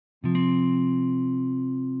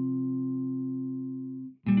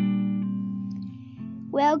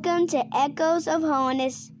Welcome to Echoes of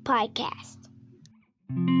Holiness podcast.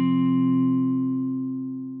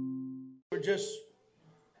 We're just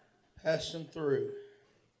passing through.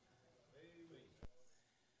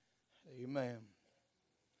 Amen.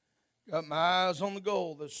 Got my eyes on the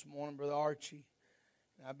goal this morning, Brother Archie.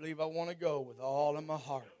 And I believe I want to go with all of my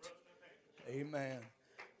heart. Amen.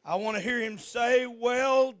 I want to hear him say,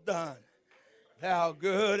 "Well done, thou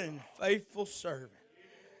good and faithful servant.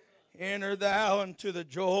 Enter thou into the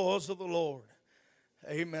joys of the Lord."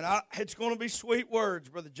 Amen. It's going to be sweet words,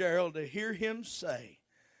 Brother Gerald, to hear him say.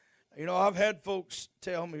 You know, I've had folks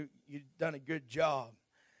tell me, "You've done a good job."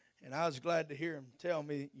 And I was glad to hear him tell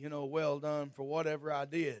me, well done for whatever I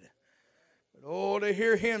did. But to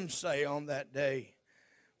hear him say on that day,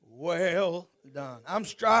 "Well done." I'm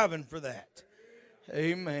striving for that.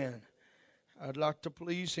 Amen. I'd like to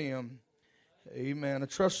please him. Amen. I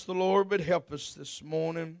trust the Lord would help us this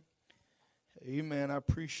morning. Amen. I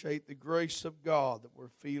appreciate the grace of God that we're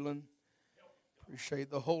feeling.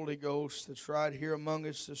 Appreciate the Holy Ghost that's right here among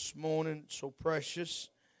us this morning. It's so precious.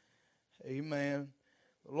 Amen.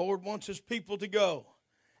 The Lord wants His people to go,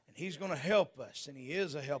 and He's going to help us, and He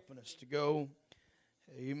is helping us to go.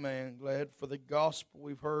 Amen. Glad for the gospel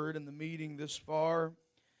we've heard in the meeting this far.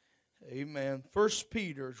 Amen. 1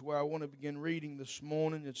 Peter is where I want to begin reading this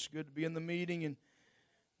morning. It's good to be in the meeting, and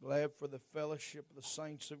glad for the fellowship of the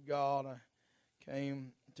saints of God. I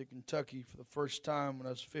came to Kentucky for the first time when I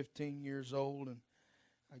was 15 years old, and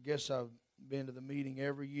I guess I've been to the meeting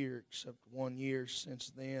every year except 1 year since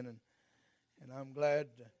then, and I'm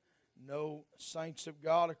glad to know saints of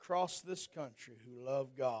God across this country who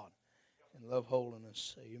love God and love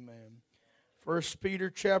holiness. Amen. 1 Peter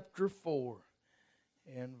chapter 4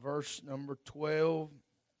 and verse number 12.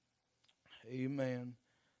 Amen.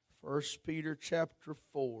 1 Peter chapter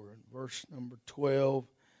 4 and verse number 12.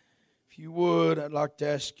 If you would, I'd like to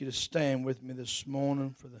ask you to stand with me this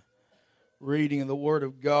morning for the reading of the Word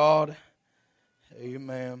of God.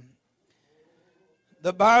 Amen.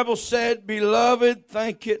 The Bible said, "Beloved,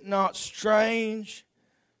 think it not strange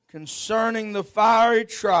concerning the fiery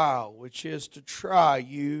trial which is to try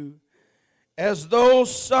you, as though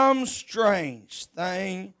some strange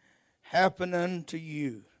thing happened unto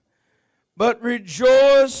you. But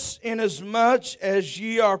rejoice inasmuch as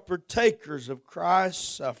ye are partakers of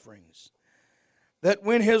Christ's sufferings, that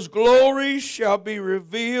when His glory shall be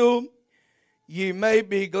revealed, ye may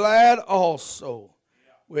be glad also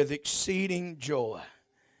with exceeding joy.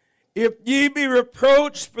 If ye be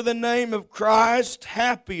reproached for the name of Christ,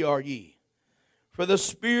 happy are ye, for the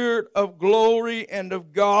Spirit of glory and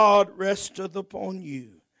of God resteth upon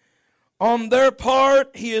you. On their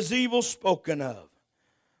part He is evil spoken of,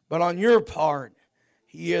 but on your part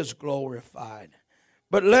He is glorified.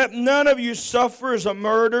 But let none of you suffer as a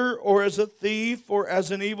murderer, or as a thief, or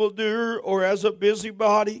as an evildoer, or as a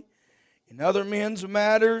busybody in other men's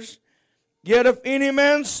matters. Yet if any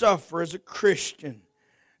man suffer as a Christian,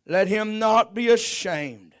 let him not be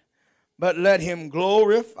ashamed, but let him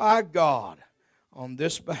glorify God on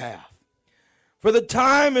this behalf. For the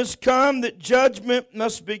time is come that judgment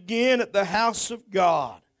must begin at the house of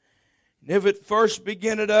God. And if it first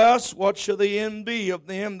begin at us, what shall the end be of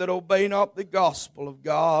them that obey not the gospel of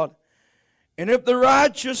God? And if the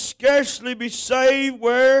righteous scarcely be saved,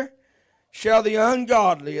 where shall the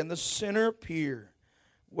ungodly and the sinner appear?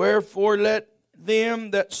 Wherefore let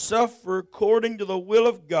them that suffer according to the will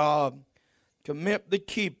of God commit the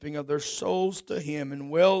keeping of their souls to Him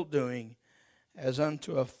in well-doing, as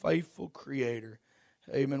unto a faithful Creator."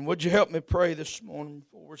 Amen. Would you help me pray this morning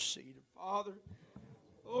before we're seated? Father,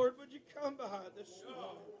 Lord, would you come by this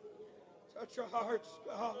morning? Touch our hearts,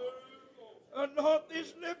 God. Anoint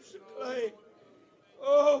these lips of clay.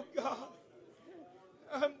 Oh, God,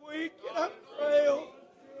 I'm weak and I'm frail.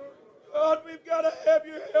 God, we've got to have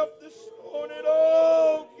your help this morning.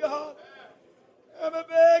 Oh, God, I'm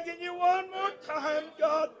begging you one more time,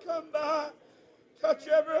 God, come by. Touch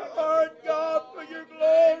every heart, God, for your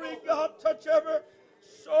glory. God, touch every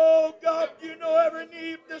soul. God, you know every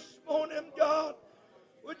need this morning, God.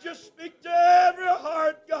 Would you speak to every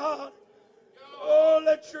heart, God? Oh,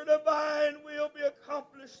 let your divine will be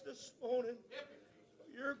accomplished this morning. For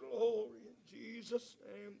your glory, in Jesus'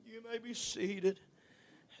 name. You may be seated.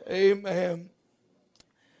 Amen.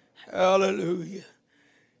 Hallelujah.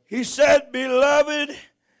 He said, "Beloved,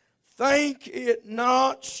 think it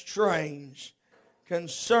not strange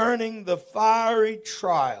concerning the fiery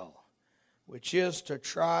trial which is to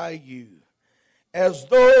try you, as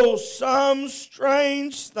though some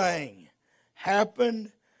strange thing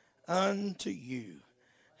happened unto you."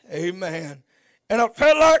 Amen. And I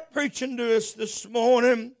felt like preaching to us this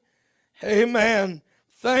morning. Amen.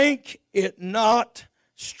 Think it not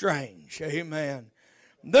strange. Amen.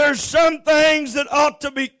 There's some things that ought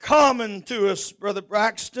to be common to us, Brother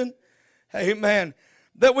Braxton. Amen.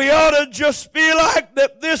 That we ought to just feel like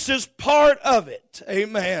that this is part of it.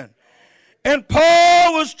 Amen. And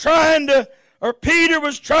Peter was trying to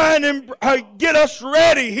get us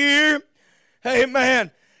ready here.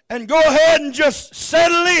 Amen. And go ahead and just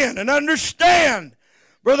settle in and understand,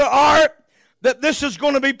 Brother Art, that this is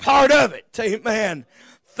going to be part of it. Amen.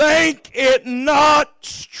 Think it not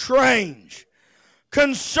strange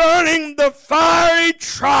concerning the fiery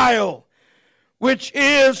trial which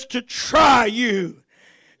is to try you,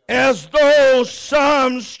 as though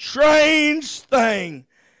some strange thing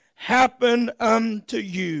happened unto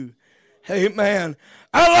you. Amen.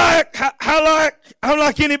 I'm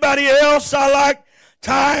like anybody else. I like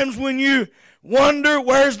times when you wonder,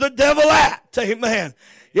 where's the devil at? Amen.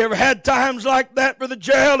 You ever had times like that, Brother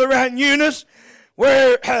Gerald, around Eunice,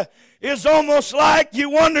 where it's almost like you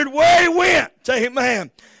wondered where he went?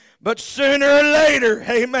 Amen. But sooner or later,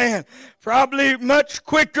 amen, probably much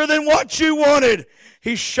quicker than what you wanted,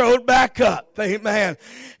 he showed back up. Amen.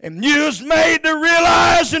 And you was made to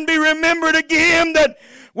realize and be remembered again that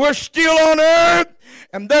we're still on earth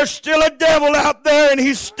and there's still a devil out there, and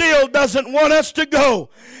he still doesn't want us to go.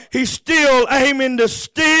 He's still aiming to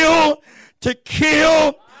steal, to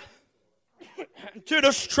kill, to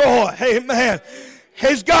destroy. Amen.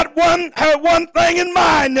 He's got one thing in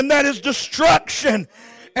mind, and that is destruction.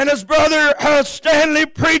 And as Brother Stanley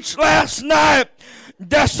preached last night,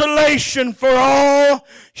 desolation for all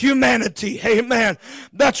humanity. Amen.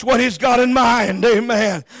 That's what he's got in mind.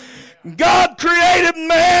 Amen. God created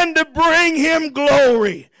man to bring him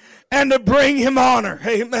glory and to bring him honor.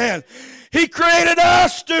 Amen. He created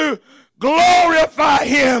us to glorify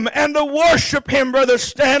him and to worship him, Brother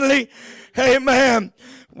Stanley. Amen.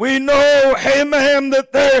 We know, amen,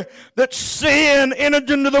 that sin entered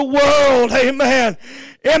into the world. Amen.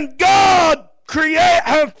 And God created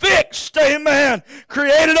a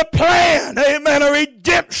plan, amen, a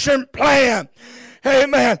redemption plan.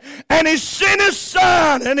 Amen. And he sent his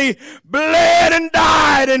son, and he bled and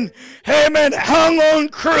died, and amen, hung on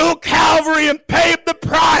cruel Calvary and paid the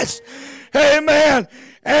price. Amen.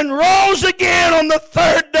 And rose again on the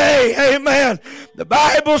third day. Amen. The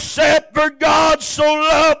Bible said, for God so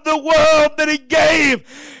loved the world that he gave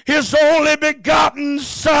his only begotten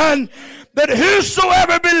Son, that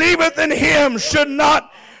whosoever believeth in him should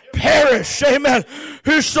not perish. Amen.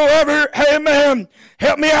 Whosoever, amen,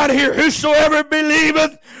 help me out here. Whosoever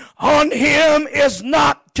believeth on him is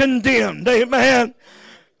not condemned. Amen.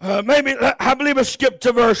 I believe I skipped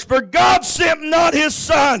a verse. For God sent not his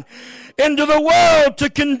Son into the world to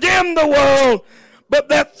condemn the world, but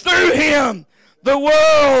that through him the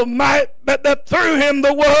world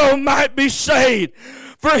might be saved.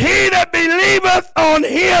 For he that believeth on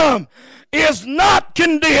him is not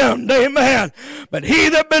condemned. Amen. But he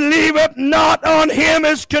that believeth not on him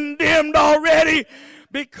is condemned already,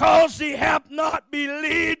 because he hath not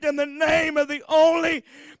believed in the name of the only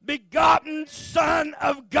begotten Son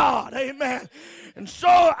of God. Amen. And so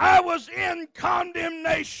I was in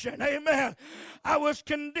condemnation. Amen. I was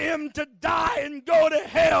condemned to die and go to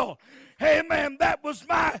hell. Amen. That was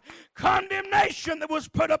my condemnation that was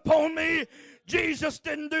put upon me. Jesus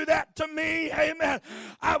didn't do that to me. Amen.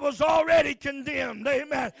 I was already condemned.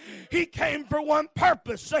 Amen. He came for one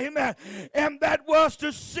purpose. Amen. And that was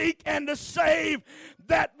to seek and to save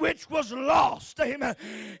that which was lost. Amen.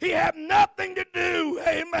 He had nothing to do,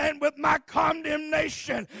 amen, with my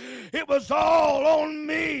condemnation. It was all on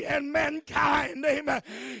me and mankind. Amen.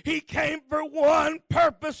 He came for one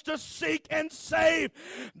purpose, to seek and save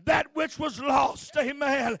that which was lost.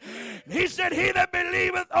 Amen. He said, he that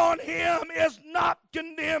believeth on him is not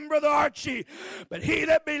condemned, Brother Archie, but he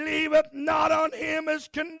that believeth not on him is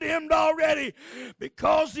condemned already,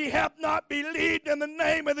 because he hath not believed in the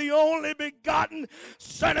name of the only begotten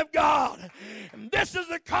Son of God. And this is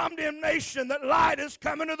the condemnation, that light is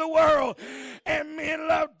come into the world, and men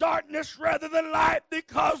love darkness rather than light,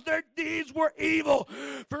 because their deeds were evil.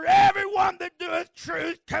 For everyone that doeth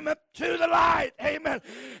truth cometh to the light. Amen.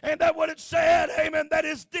 And that what it said, amen, that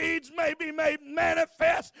his deeds may be made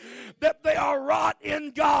manifest, that they are wrought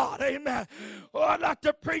in God. Amen. Oh, I'd like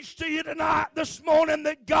to preach to you tonight, this morning,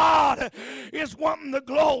 that God is wanting the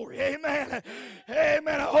glory. Amen.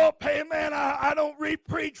 Amen. I hope, amen, I don't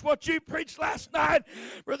re-preach what you preached last night.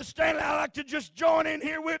 Brother Stanley, I like to just join in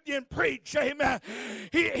here with you and preach. Amen.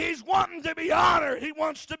 He's wanting to be honored. He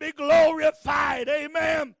wants to be glorified.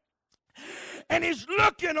 Amen. And he's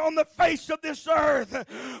looking on the face of this earth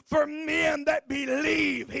for men that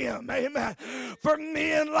believe him. Amen. For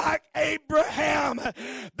men like Abraham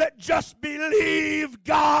that just believe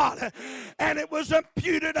God. And it was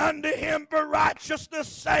imputed unto him for righteousness'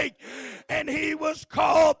 sake. And he was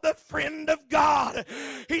called the friend of God.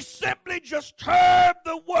 He simply just heard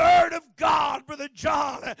the word of God, Brother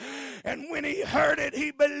John. And when he heard it,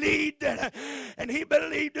 he believed it. And he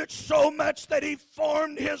believed it so much that he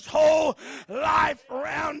formed his whole life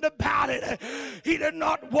round about it. He did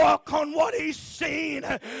not walk on what he's seen.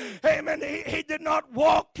 Amen. He did not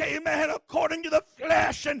walk, amen, according to the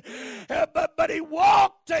flesh. But he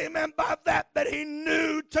walked, amen, by that he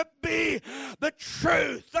knew to be the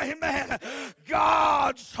truth. Amen.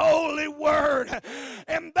 God's holy word.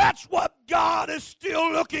 And that's what God is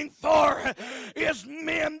still looking for, is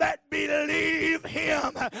men that believe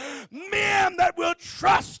him. Men that will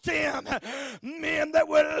trust him. Men that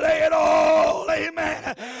will lay it all,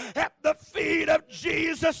 amen, at the feet of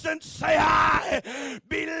Jesus and say, I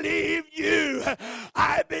believe you.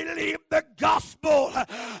 I believe the gospel.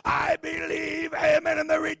 I believe, amen, in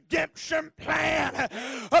the redemption plan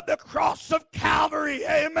of the cross of Calvary.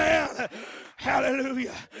 Amen.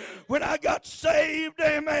 Hallelujah. When I got saved,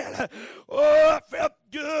 amen, oh, I felt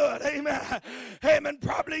good. Amen. Amen.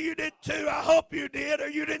 Probably you did too. I hope you did, or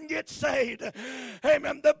you didn't get saved.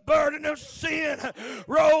 Amen. The burden of sin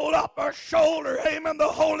rolled up our shoulder. Amen. The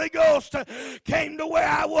Holy Ghost came to where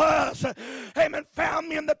I was. Amen. Found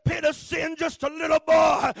me in the pit of sin, just a little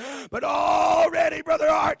boy, but already, Brother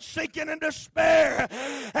Art, sinking in despair.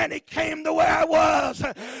 And he came to where I was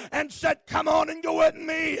and said, come on and go with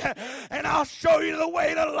me, and I'll show you the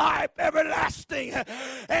way to life everlasting.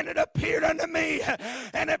 And it appeared unto me,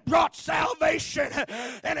 and it brought salvation,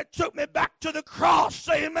 and it took me back to the cross.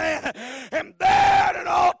 Amen. And there at an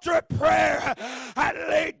altar of prayer, I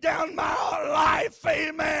laid down my life.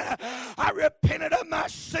 Amen. I repented of my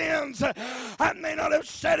sins. I may not have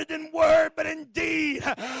said it in word, but in deed.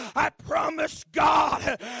 I promised God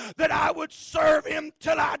that I would serve him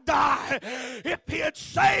till I die. If he had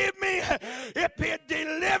saved me, if he had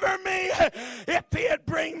delivered me, if he had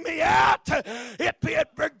bring me out, if he had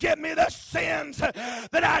forgiven me the sins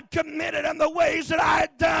that I'd committed and the ways that I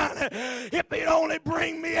had done, if he'd only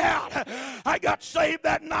bring me out. I got saved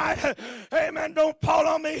that night. Amen. Don't fall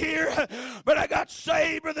on me here, but I got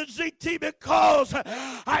saved, Brother ZT, because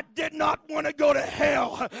I did not want to go to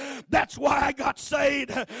hell. That's why I got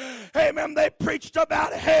saved. Amen. They preached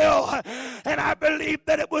about hell, and I believed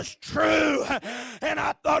that it was true. And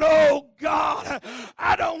I thought, oh God,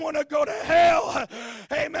 I don't want to go to hell.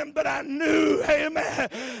 Amen. But I knew, amen,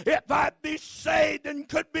 if I'd be saved and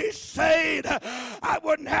could be saved, I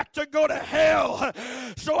wouldn't have to go to hell.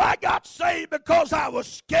 So I got saved because I was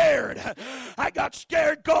scared. I got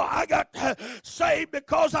scared. I got saved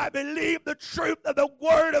because I believed the truth of the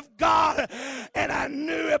word of God. And I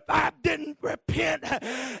knew if I didn't repent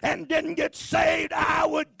and didn't get saved, I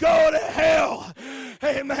would go to hell.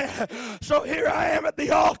 Amen. So here I am at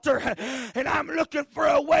the altar, and I'm looking for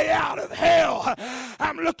a way out of hell.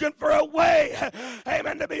 I'm looking for a way,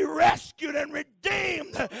 amen, to be rescued and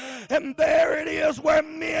redeemed. And there it is where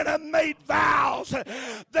men have made vows.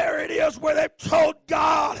 There it is where they've told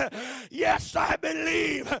God, yes, I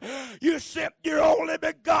believe you sent your only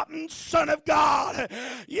begotten Son of God.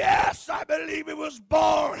 Yes, I believe he was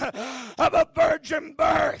born of a virgin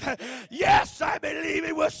birth. Yes, I believe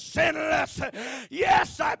he was sinless.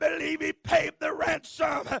 Yes, I believe he paid the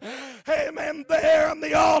ransom. Amen. There on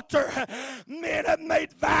the altar, men have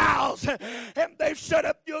made vows, and they've said,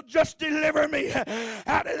 if you'll just deliver me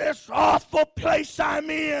out of this awful place I'm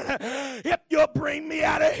in, if you'll bring me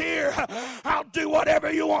out of here, I'll do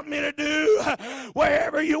whatever you want me to do.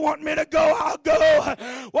 Wherever you want me to go, I'll go.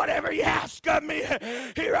 Whatever you ask of me,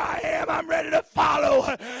 here I am. I'm ready to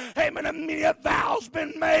follow. Amen. And many a vows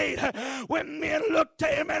been made when men looked to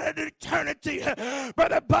him at eternity,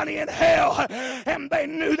 Brother Bunny, in hell, and they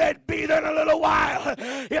knew they'd be there in a little while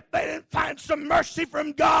if they didn't find some mercy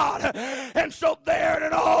from God. And so there in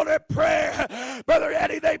an altar prayer, Brother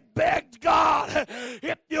Eddie, they begged God,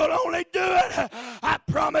 if you'll only do it, I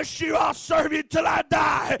promise you I'll serve you till I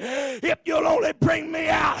die. If you'll only bring me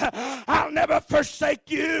out, I'll never forsake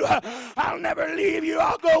you. I'll never leave you.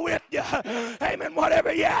 I'll go with you. Amen.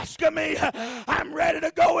 Whatever you ask of me, I'm ready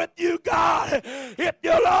to go with you, God, if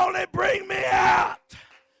you'll only bring me out.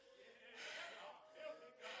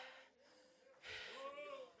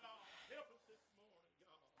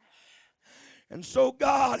 And so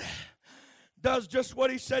God does just what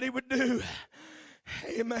he said he would do.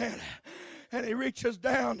 Amen. And he reaches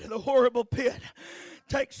down to the horrible pit,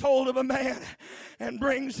 takes hold of a man, and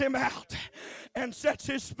brings him out and sets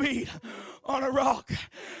his feet on a rock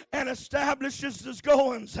and establishes his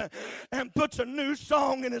goings and puts a new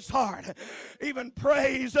song in his heart, even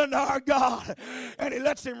praise unto our God, and he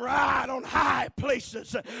lets him ride on high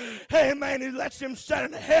places. Amen. He lets him sit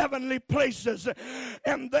in heavenly places,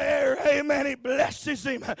 and there, amen, he blesses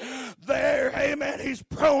him. There, amen, he's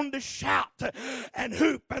prone to shout and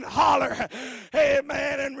hoop and holler,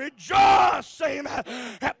 amen, and rejoice, amen,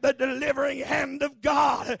 at the delivering hand of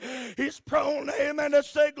God. He's prone, amen, to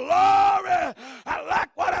say, glory, I like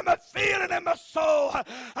what I'm feeling in my soul.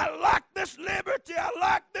 I like this liberty. I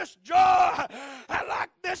like this joy. I like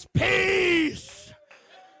this peace.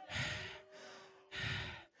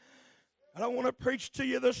 And I want to preach to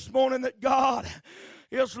you this morning that God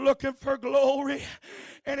is looking for glory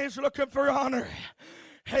and he's looking for honor.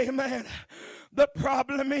 Amen. The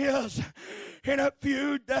problem is, in a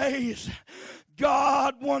few days,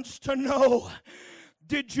 God wants to know,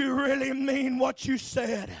 did you really mean what you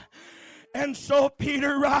said? And so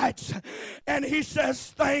Peter writes, and he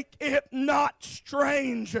says, think it not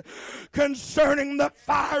strange concerning the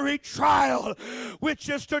fiery trial, which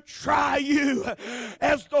is to try you,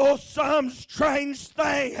 as though some strange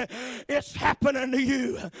thing is happening to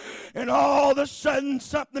you. And all of a sudden,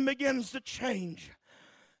 something begins to change.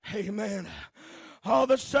 Amen. All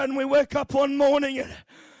of a sudden, we wake up one morning and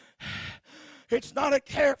it's not a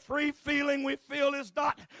carefree feeling we feel.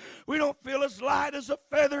 We don't feel as light as a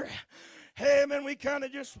feather. Amen. We kind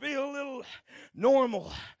of just feel a little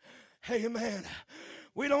normal. Amen.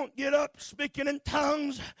 We don't get up speaking in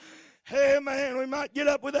tongues. Amen. We might get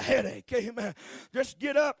up with a headache. Amen. Just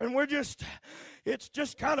get up and it's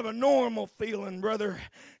just kind of a normal feeling, Brother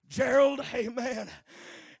Gerald. Amen.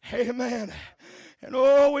 Amen. And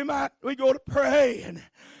we go to pray and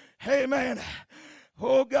amen.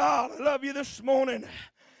 Oh God, I love you this morning.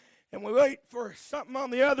 And we wait for something on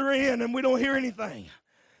the other end and we don't hear anything.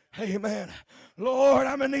 Amen. Lord,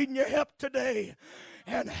 I'm needing your help today.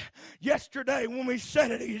 And yesterday when we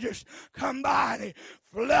said it, he just come by and he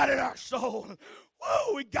flooded our soul.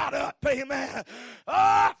 Whoa, we got up, amen. Oh,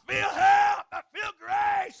 I feel help. I feel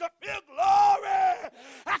grace. I feel glory.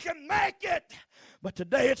 I can make it. But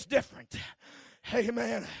today it's different.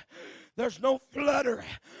 Amen. There's no flutter,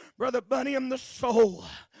 Brother Bunny, in the soul.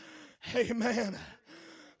 Amen.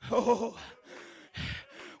 Oh,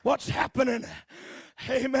 what's happening?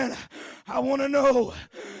 Amen. I want to know.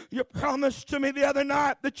 You promised to me the other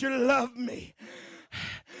night that you love me.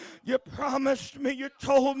 You promised me, you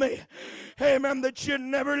told me, amen, that you'd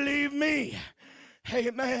never leave me.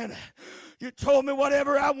 Amen. You told me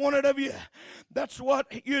whatever I wanted of you, that's what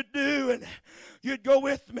you'd do, and you'd go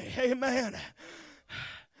with me. Amen.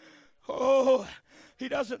 Oh, he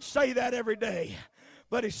doesn't say that every day,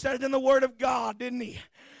 but he said it in the Word of God, didn't he?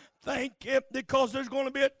 Thank him, because there's going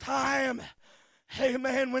to be a time,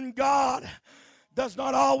 amen, when God does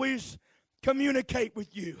not always communicate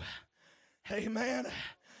with you. Amen.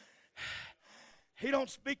 He don't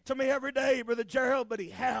speak to me every day, Brother Gerald, but he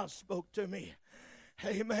has spoke to me.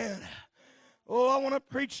 Amen. Oh, I want to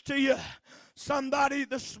preach to you, somebody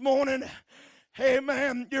this morning.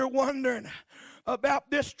 Amen. You're wondering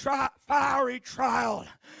about this fiery trial.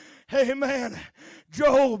 Amen.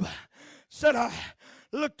 Job said, I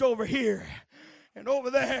looked over here and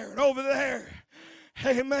over there and over there.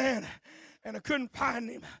 Amen. And I couldn't find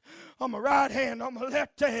him on my right hand, on my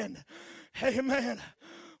left hand. Amen.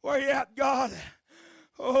 Where you at, God?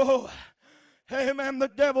 Oh, amen. The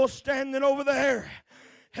devil's standing over there.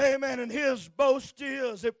 Amen. And his boast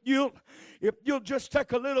is, if you'll just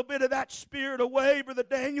take a little bit of that spirit away, Brother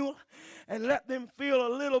Daniel, and let them feel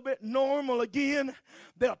a little bit normal again,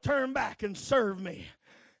 they'll turn back and serve me.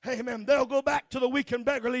 Amen. They'll go back to the weak and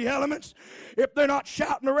beggarly elements. If they're not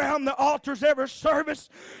shouting around the altars every service,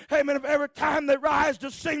 amen, if every time they rise to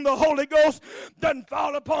sing, the Holy Ghost doesn't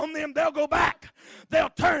fall upon them, they'll go back. They'll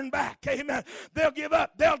turn back. Amen. They'll give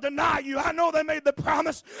up. They'll deny you. I know they made the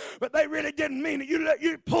promise, but they really didn't mean it.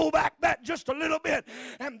 You pull back that just a little bit,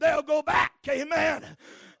 and they'll go back. Amen.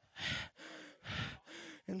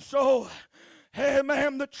 And so,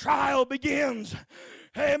 amen, the trial begins.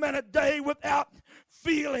 Amen. A day without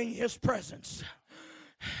feeling his presence.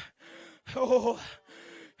 Oh,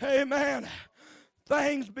 amen.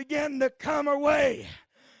 Things begin to come our way.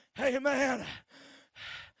 Amen.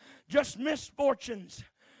 Just misfortunes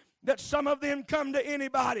that some of them come to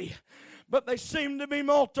anybody, but they seem to be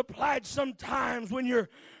multiplied sometimes when you're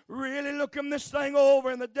really looking this thing over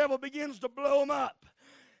and the devil begins to blow them up.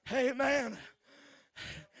 Amen.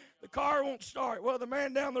 The car won't start. Well, the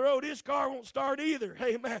man down the road, his car won't start either.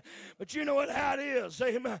 Amen. But you know what, how it is.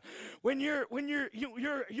 Amen. When you're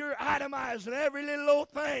itemizing every little old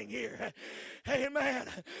thing here. Amen.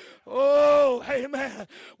 Oh, amen.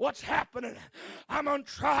 What's happening? I'm on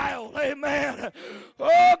trial. Amen.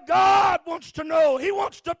 Oh, God wants to know. He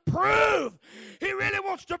wants to prove. He really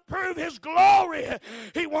wants to prove His glory.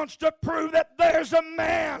 He wants to prove that there's a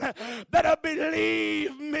man that'll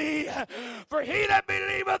believe me. For he that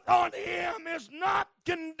believeth on Him is not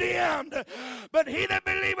condemned, but he that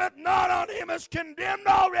believeth not on Him is condemned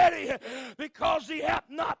already, because he hath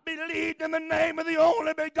not believed in the name of the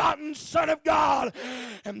only begotten Son of God.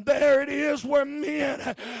 And there it is where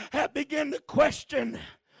men have begun to question,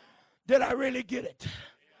 did I really get it?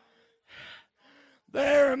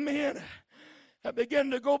 There are men have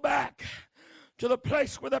begun to go back to the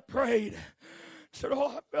place where they prayed. Said,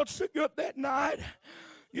 oh, I felt so good that night.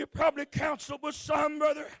 You probably counseled with some,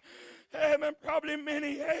 brother. Amen. Probably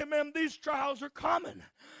many. Amen. These trials are common.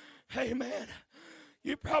 Amen.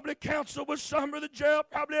 You probably counseled with some, Brother Gerald.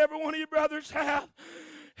 Probably every one of your brothers have.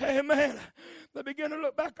 Amen. They begin to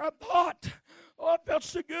look back. I thought, oh, it felt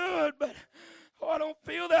so good, but oh, I don't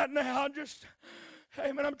feel that now.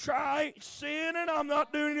 Amen. I'm trying sinning. I'm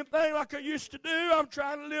not doing anything like I used to do. I'm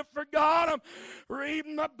trying to live for God. I'm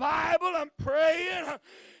reading my Bible. I'm praying.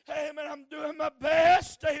 Amen. I'm doing my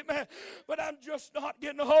best. Amen. But I'm just not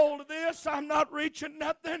getting a hold of this. I'm not reaching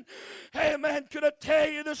nothing. Amen. Could I tell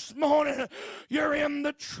you this morning, you're in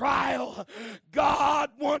the trial. God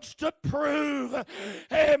wants to prove,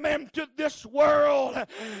 amen, to this world,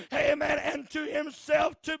 amen, and to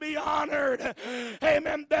Himself to be honored,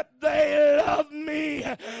 amen, that they love me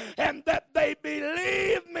and that they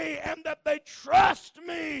believe me and that they trust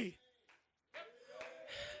me.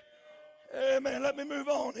 Amen. Let me move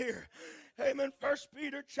on here. Amen. 1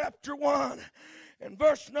 Peter chapter 1 and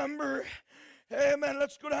verse number, amen,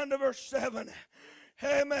 let's go down to verse 7.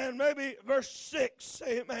 Amen. Maybe verse 6.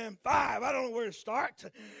 Amen. 5. I don't know where to start.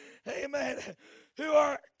 Amen. Who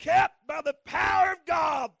are kept by the power of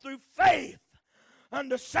God through faith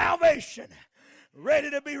unto salvation, ready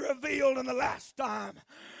to be revealed in the last time.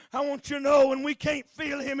 I want you to know, when we can't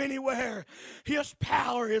feel Him anywhere, His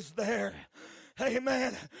power is there.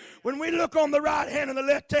 Amen. When we look on the right hand and the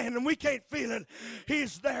left hand and we can't feel it,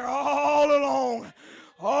 He's there all along.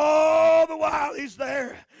 All the while He's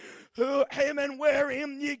there. Who, amen,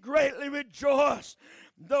 wherein ye greatly rejoice,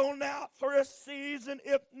 though now for a season,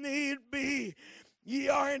 if need be, ye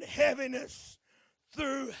are in heaviness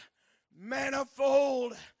through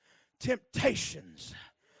manifold temptations.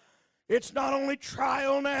 It's not only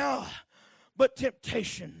trial now, but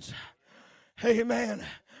temptations. Amen.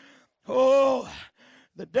 Oh,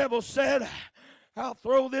 the devil said, I'll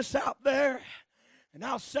throw this out there and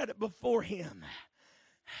I'll set it before him.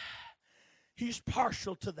 He's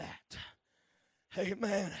partial to that.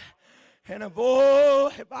 Amen. And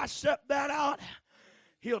if I set that out,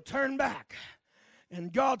 he'll turn back.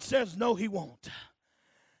 And God says, no, He won't.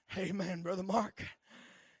 Amen, Brother Mark.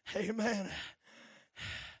 Amen.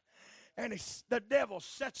 And the devil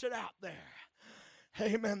sets it out there.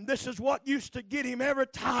 Amen. This is what used to get him every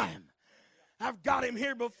time. I've got him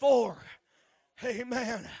here before.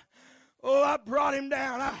 Amen. Oh, I brought him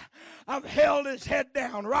down. I've held his head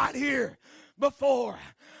down right here before.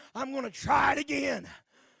 I'm going to try it again.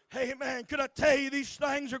 Amen. Could I tell you, these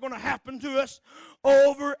things are going to happen to us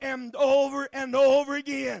over and over and over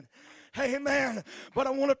again. Amen. But I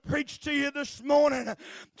want to preach to you this morning.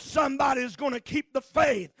 Somebody's going to keep the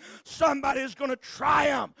faith. Somebody's going to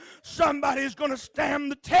triumph. Somebody's going to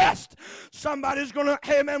stand the test. Somebody's going to,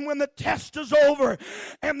 amen, when the test is over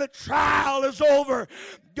and the trial is over,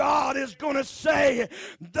 God is going to say,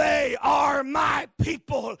 they are my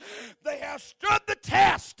people. They have stood the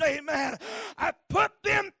test. Amen. I put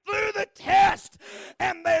them through the test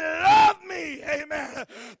and they love me. Amen.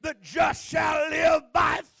 The just shall live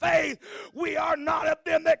by faith. We are not of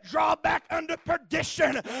them that draw back unto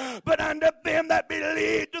perdition, but unto them that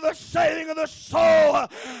believe to the saving of the soul.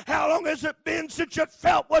 How long has it been since you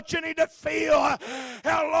felt what you need to feel?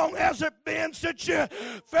 How long has it been since you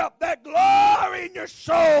felt that glory in your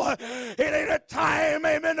soul? It ain't a time,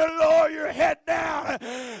 amen, to lower your head down,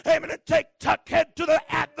 amen, to take tuck head to the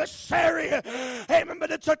adversary, amen,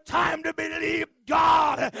 but it's a time to believe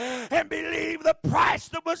God and believe the price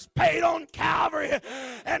that was paid on Calvary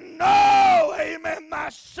and know, amen, my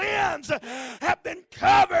sins have been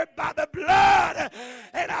covered by the blood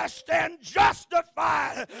and I stand justified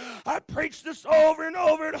justified. I preach this over and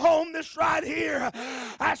over at home, this right here.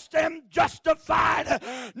 I stand justified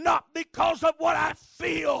not because of what I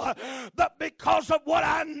feel, but because of what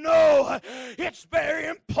I know. It's very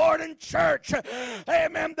important, church,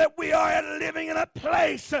 amen, that we are living in a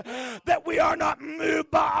place that we are not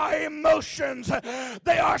moved by our emotions.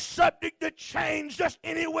 They are subject to change just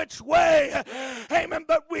any which way, amen,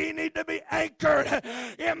 but we need to be anchored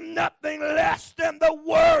in nothing less than the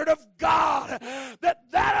Word of God.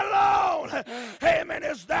 That alone, amen,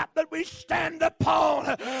 is that we stand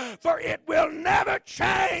upon, for it will never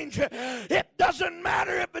change. It doesn't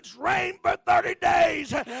matter if it's rained for 30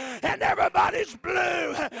 days and everybody's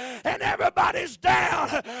blue and everybody's down.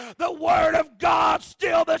 The Word of God's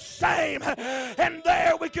still the same, and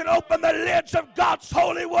there we can open the lids of God's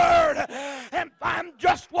holy Word and find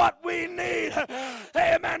just what we need,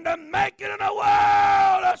 amen, to make it in a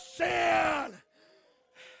world of sin.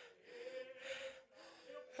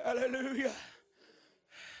 Hallelujah.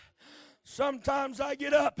 Sometimes I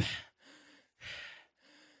get up,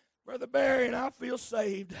 Brother Barry, and I feel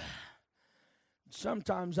saved.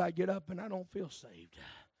 Sometimes I get up and I don't feel saved,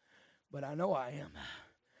 but I know I am.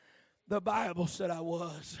 The Bible said I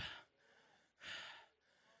was.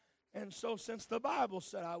 And so since the Bible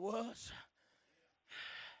said I was,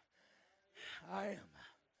 I am.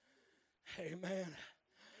 Amen.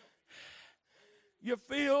 You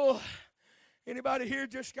feel, anybody here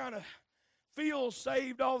just kind of feel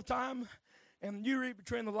saved all the time? And you read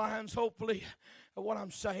between the lines, hopefully, of what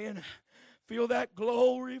I'm saying. Feel that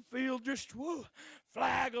glory, feel just, woo,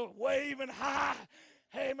 flag waving high.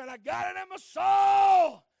 Hey, man, I got it in my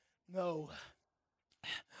soul. No.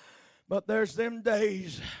 But there's them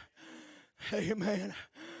days, amen,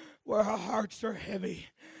 where our hearts are heavy,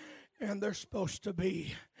 and they're supposed to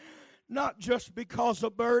be. Not just because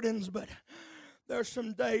of burdens, but there's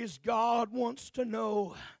some days God wants to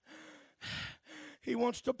know. He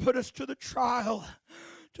wants to put us to the trial,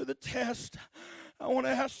 to the test. I want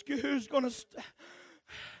to ask you, who's going to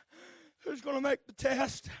make the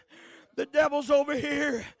test? The devil's over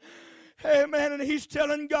here. Amen. And he's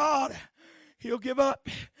telling God he'll give up.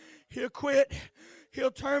 He'll quit.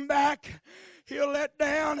 He'll turn back. He'll let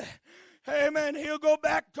down. Amen. He'll go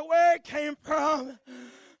back to where he came from.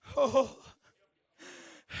 Oh.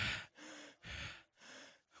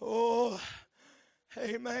 Oh.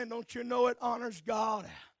 Amen. Don't you know it honors God?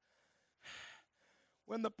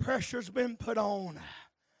 When the pressure's been put on,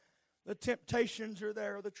 the temptations are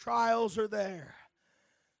there, the trials are there.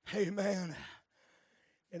 Amen.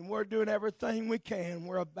 And we're doing everything we can.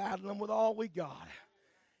 We're battling with all we got.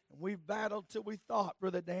 And we've battled till we thought,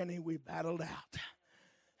 Brother Danny, we battled out.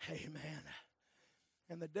 Amen.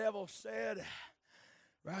 And the devil said,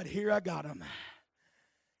 right here I got them.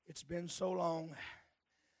 It's been so long.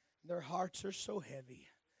 Their hearts are so heavy.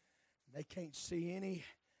 They can't see any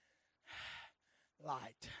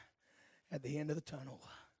light at the end of the tunnel.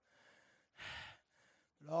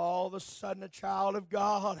 But all of a sudden, a child of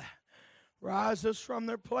God rises from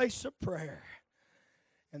their place of prayer,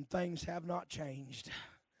 and things have not changed.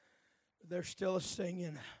 They're still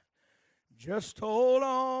singing, just hold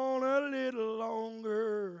on a little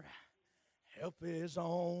longer, help is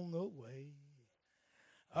on the way.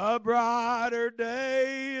 A brighter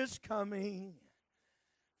day is coming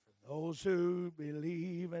for those who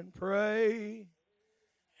believe and pray.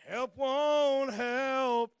 Help won't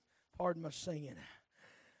help, pardon my singing,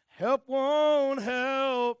 help won't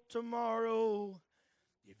help tomorrow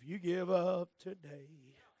if you give up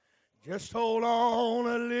today. Just hold on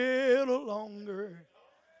a little longer.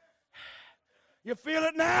 You feel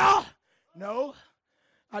it now? No,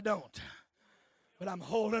 I don't. But I'm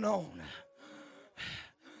holding on.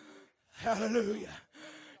 Hallelujah.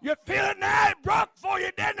 You feel it now? It broke for you,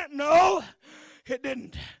 didn't it? No, it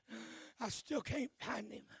didn't. I still can't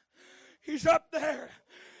find him. He's up there.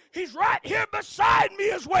 He's right here beside me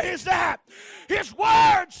is where he's at. His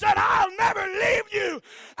word said, I'll never leave you.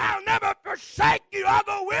 I'll never forsake you. I'll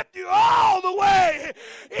go with you all the way,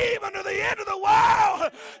 even to the end of the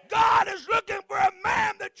world. God is looking for a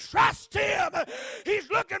man that trusts him.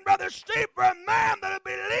 He's looking, Brother Steve, for a man that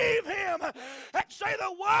will believe him and say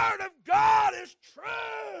the word of God is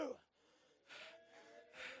true.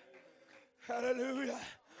 Hallelujah.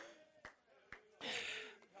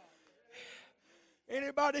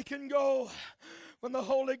 Anybody can go when the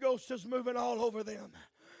Holy Ghost is moving all over them.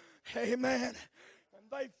 Amen. And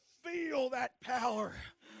they feel that power.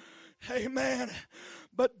 Amen.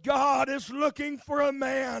 But God is looking for a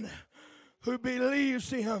man who believes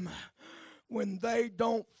him when they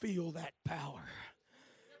don't feel that power.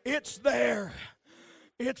 It's there.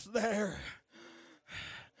 It's there.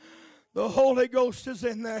 The Holy Ghost is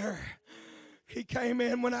in there. He came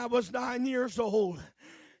in when I was 9 years old.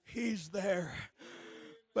 He's there.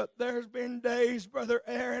 But there's been days, Brother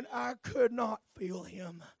Aaron, I could not feel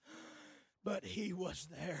him. But he was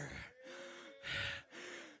there.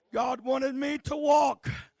 God wanted me to walk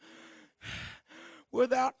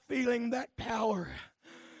without feeling that power.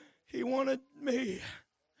 He wanted me,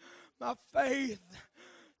 my faith,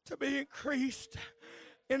 to be increased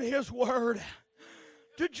in His Word.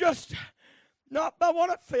 To just, not by what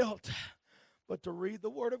I felt, but to read the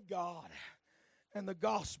Word of God. And the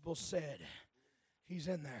gospel said, He's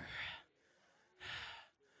in there.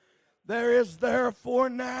 There is therefore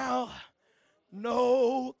now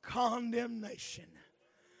no condemnation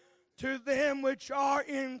to them which are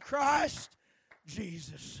in Christ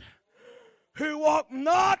Jesus, who walk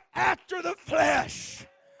not after the flesh,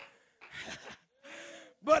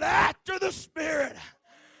 but after the Spirit.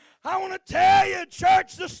 I want to tell you,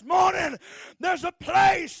 church, this morning, there's a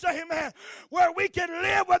place, amen, where we can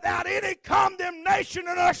live without any condemnation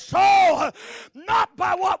in our soul, not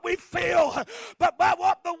by what we feel, but by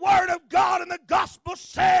what the Word of God and the gospel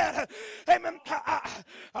said. Amen. I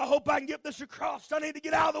hope I can get this across. I need to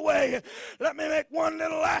get out of the way. Let me make one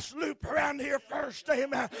little last loop around here first.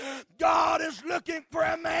 Amen. God is looking for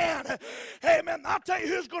a man. Amen. I'll tell you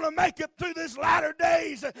who's going to make it through these latter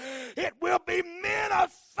days. It will be men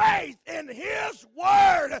of faith in His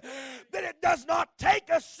Word, that it does not take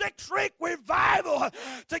a 6-week revival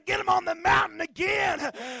to get them on the mountain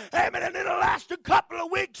again. Amen. And it'll last a couple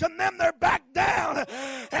of weeks and then they're back down.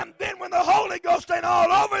 And then when the Holy Ghost ain't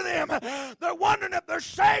all over them, they're wondering if they're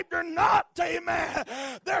saved or not. Amen.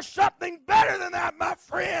 There's something better than that, my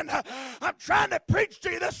friend. I'm trying to preach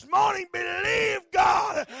to you this morning. Believe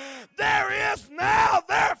God. There is now,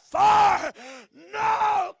 therefore,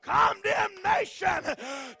 no condemnation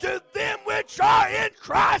to them which are in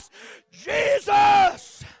Christ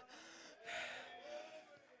Jesus.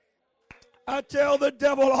 I tell the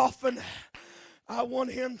devil often, I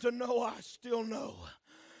want him to know I still know.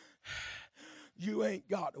 You ain't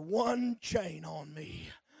got one chain on me.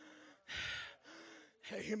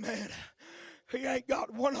 Amen. He ain't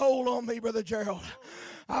got one hold on me, Brother Gerald.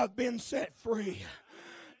 I've been set free.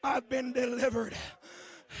 I've been delivered.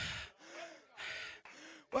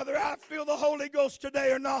 Whether I feel the Holy Ghost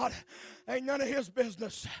today or not, ain't none of His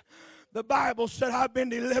business. The Bible said I've been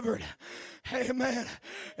delivered. Amen.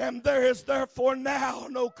 And there is therefore now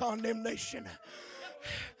no condemnation.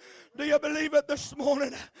 Do you believe it this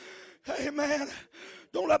morning? Amen.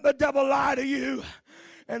 Don't let the devil lie to you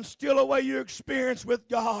and steal away your experience with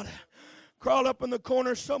God. Crawl up in the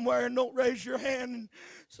corner somewhere and don't raise your hand and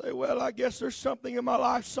say, well, I guess there's something in my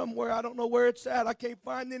life somewhere. I don't know where it's at. I can't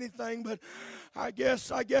find anything, but I guess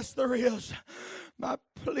there is. My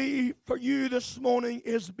plea for you this morning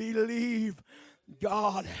is believe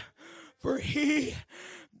God. For he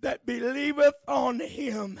that believeth on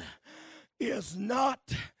Him is not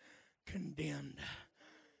condemned.